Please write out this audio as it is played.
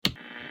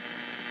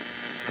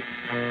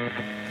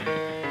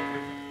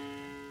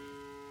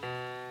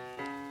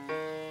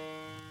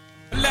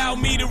Allow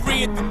me to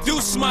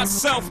reintroduce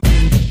myself.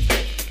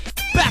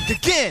 Back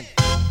again.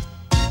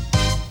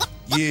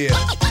 Yeah.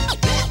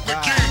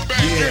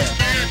 Yeah.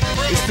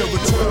 It's the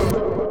return.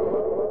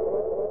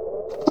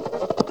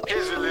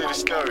 Here's a little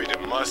story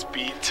that must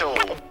be told.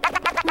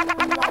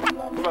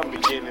 From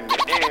beginning to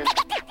end.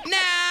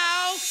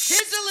 Now,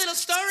 here's a little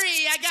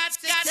story I got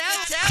to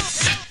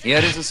tell. Here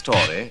is a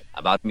story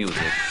about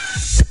music.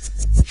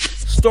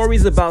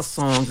 Stories About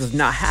Songs is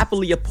now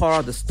happily a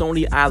part of the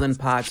Stony Island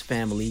Pods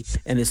family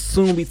and is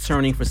soon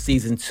returning for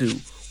season 2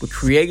 with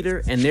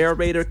creator and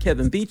narrator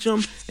Kevin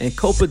Beacham and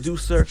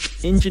co-producer,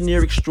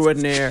 engineer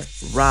extraordinaire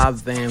Rob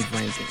Van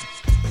Vranken.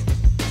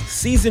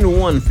 Season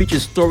 1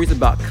 features stories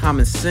about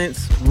Common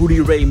Sense, Rudy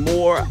Ray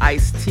Moore,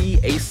 Ice-T,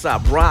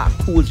 A$AP Rock,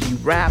 Kool G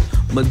Rap,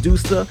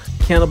 Medusa,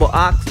 Cannibal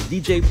Ox,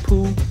 DJ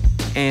Pooh,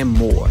 and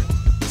more.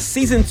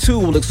 Season 2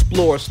 will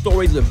explore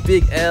stories of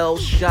Big L,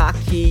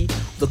 Shockey,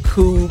 The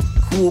Coupe,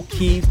 Kool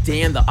Keith,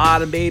 Dan the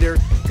Automator,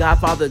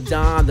 Godfather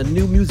Don, the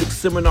New Music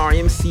Seminar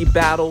MC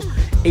Battle,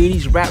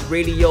 80s Rap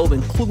Radio,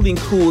 including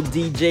Cool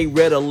DJ,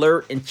 Red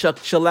Alert, and Chuck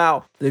Chill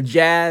Out, The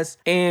Jazz,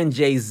 and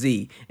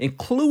Jay-Z,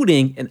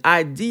 including an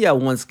idea I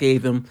once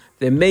gave him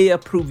that may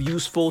have proved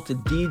useful to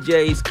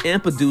DJs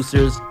and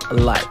producers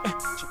alike.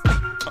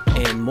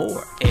 And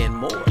more, and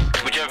more.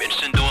 Would you ever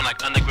interested in doing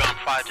like underground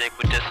project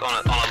with this on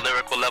a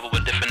lyrical level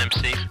with different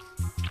MCs?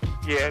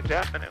 Yeah,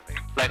 definitely.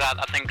 Like I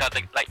think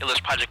like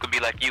illest project would be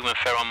like you and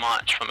Pharoah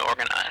Monch from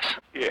Organize.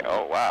 Yeah,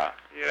 oh wow.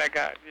 Yeah,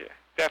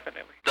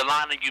 definitely. The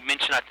line that you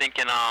mentioned, I think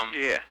in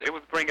Yeah, it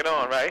was Bring It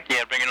On, right?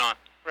 Yeah, Bring It On.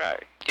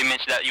 Right. You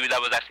mentioned that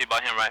that was actually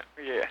about him, right?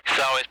 Yeah.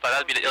 So I always thought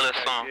that'd be the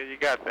illest song. Yeah, you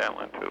got that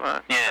one too,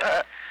 huh?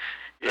 Yeah.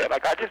 Yeah,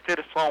 like I just did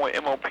a song with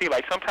MOP.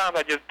 Like sometimes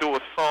I just do a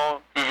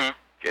song. Mhm.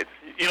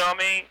 You know what I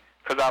mean?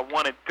 Because I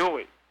want to do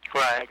it.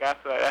 Right. Like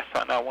that's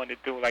something I want to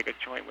do, like a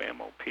joint with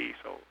MOP.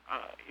 So,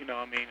 you know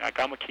what I mean? Like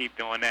I'm gonna keep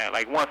doing that.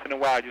 Like once in a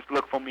while, just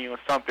look for me or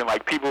something.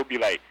 Like people will be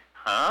like,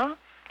 huh?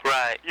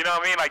 Right. You know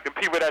what I mean? Like the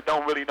people that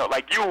don't really know,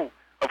 like you,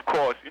 of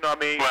course. You know what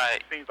I mean? Right.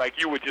 It seems like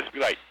you would just be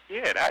like,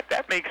 yeah,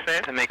 that makes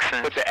sense. That makes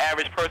sense. But the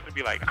average person would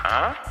be like,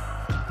 huh?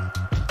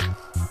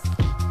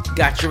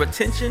 Got your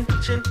attention?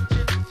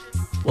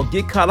 Well,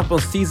 get caught up on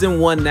season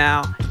 1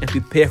 now and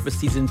prepare for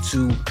season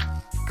 2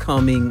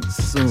 coming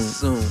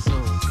soon.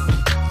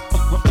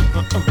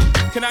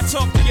 Can I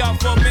talk to y'all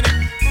for a minute?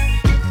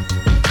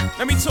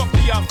 Let me talk to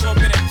y'all for a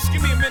minute. Just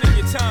give me a minute of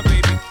your time,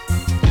 baby.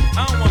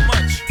 I don't want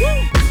much.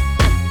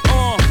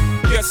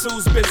 Guess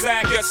who's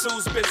Bizak? Guess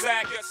who's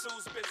Bizak? Guess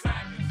who's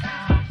Bizak?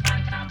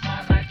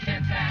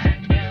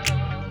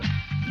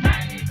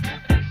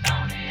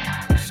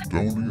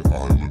 Stony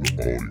Island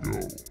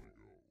Audio.